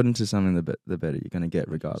time you fast. put into something, the better you're gonna get,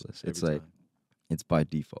 100% regardless. It's every like time. it's by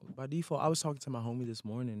default. By default, I was talking to my homie this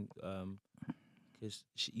morning, because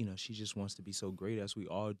she just wants to be so great as we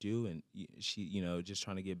all do, and she just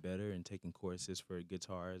trying to get better and taking courses for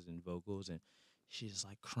guitars and vocals, and she's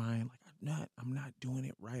like crying like I'm not doing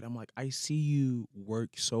it right. I'm like, I see you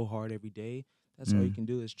work so hard every day. That's all you can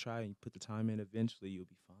do is try and put the time in. Eventually, you'll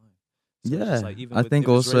be fine. So it's just Yeah, like, even I with- think if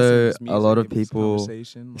it's racing, also if it's a music, lot of if it's people,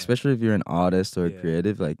 conversation, like, especially if you're an artist or a Yeah.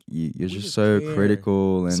 creative, like you're We just just so care.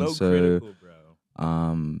 critical and so critical, bro.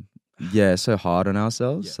 so hard on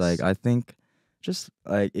ourselves. Yes. Like I think just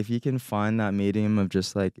like if you can find that medium of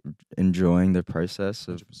just like enjoying the process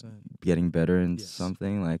of 100%. getting better in Yes.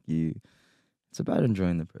 something, like it's about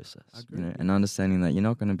enjoying the process, I agree. and understanding that you're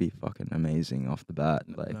not gonna be fucking amazing off the bat.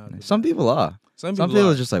 N- Like not off the some bat. people are. Some Some people people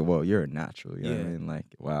are are just like, well, you're a natural. You know what I Yeah. mean? Like,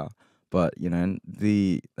 wow. But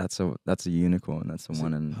that's a unicorn. That's a See,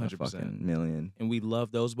 1 in a 100%. fucking million. and we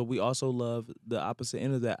love those, but we also love the opposite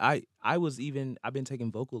end of that. I've been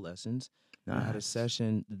taking vocal lessons. And I had a Nice.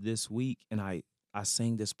 session this week, and I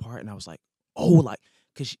sang this part, and I was like, oh, like,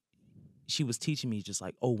 because she was teaching me just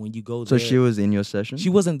like, oh, when you go So there. she was in your session. She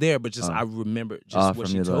wasn't there, but just Oh. I remember just what from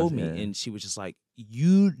she your told lesson, me, yeah. and she was just like,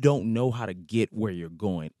 you don't know how to get where you're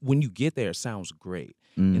going. When you get there, it sounds great.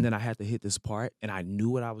 Mm. And then I had to hit this part, and I knew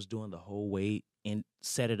what I was doing the whole way, and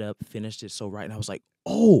set it up, finished it so right, and I was like,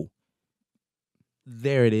 oh,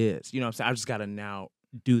 there it is. You know what I'm saying? I just got to now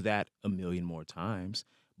do that a million more times.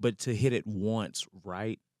 But to hit it once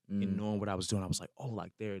right and knowing what I was doing, I was like, oh,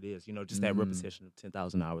 like there it is. You know, just that repetition of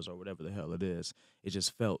 10,000 hours or whatever the hell it is. It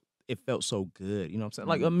just felt so good. You know what I'm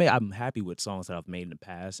saying? Like I'm happy with songs that I've made in the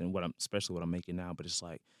past and especially what I'm making now. But it's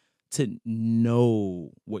like to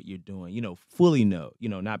know what you're doing. You know, fully know. You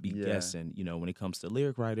know, not be guessing. You know, when it comes to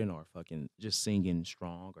lyric writing or fucking just singing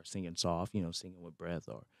strong or singing soft. You know, singing with breath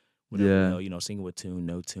or whatever the hell. You know, singing with tune,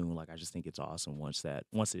 no tune. Like I just think it's awesome once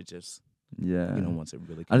it just. Yeah. You know, once it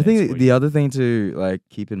really I think the other thing to like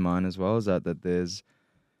keep in mind as well is that there's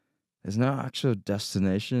no actual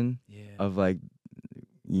destination of like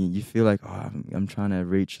you feel like, oh, I'm trying to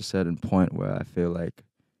reach a certain point where I feel like,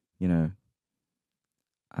 you know,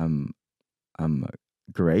 I'm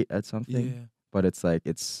great at something. Yeah. But it's like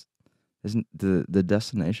isn't the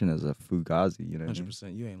destination is a fugazi, you know?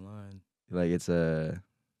 100%, you ain't lying. Like you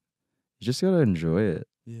just gotta enjoy it.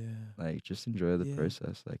 Yeah. Like just enjoy the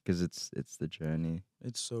process, like, cause it's the journey.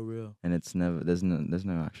 It's so real. And it's never there's no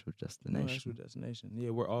actual destination. No actual destination.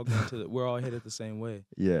 Yeah, we're all going we're all headed the same way.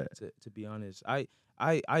 Yeah. To be honest, I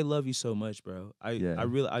love you so much, bro. I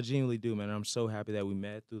genuinely do, man. I'm so happy that we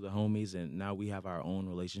met through the homies, and now we have our own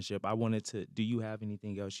relationship. Do you have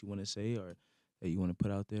anything else you want to say or that you want to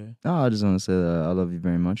put out there? No, I just want to say that I love you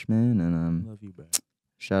very much, man, and I love you, bro.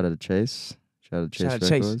 Shout out to Chase. Shout out to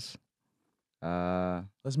Chase Records.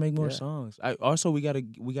 Let's make more songs. We gotta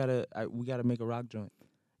make a rock joint.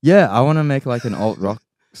 Yeah, I want to make like an alt rock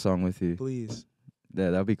song with you. Please.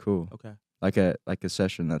 Yeah, that'd be cool. Okay. Like a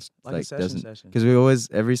session that's like a session. Because we always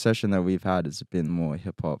every session that we've had has been more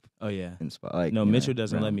hip hop. Oh yeah. Inspired. Like, no, Mitchell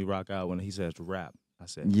doesn't let me rock out when he says rap. I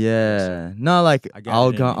said yeah. No, like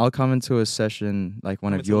I'll come into a session like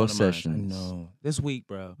one of your sessions. No, this week,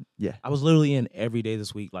 bro. Yeah. I was literally in every day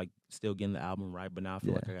this week, like still getting the album right, but now I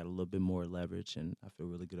feel like I got a little bit more leverage, and I feel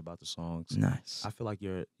really good about the songs. Nice. I feel like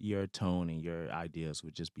your tone and your ideas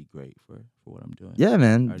would just be great for what I'm doing. Yeah,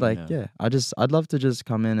 man. Like I'd love to just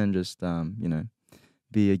come in and just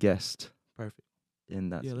be a guest. Perfect. In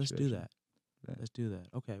that. Yeah, situation. let's do that. Yeah. Let's do that.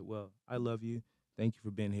 Okay. Well, I love you. Thank you for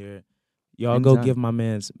being here. Y'all go give my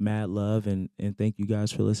man's mad love, and thank you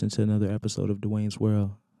guys for listening to another episode of Dwayne's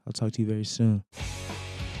World. I'll talk to you very soon.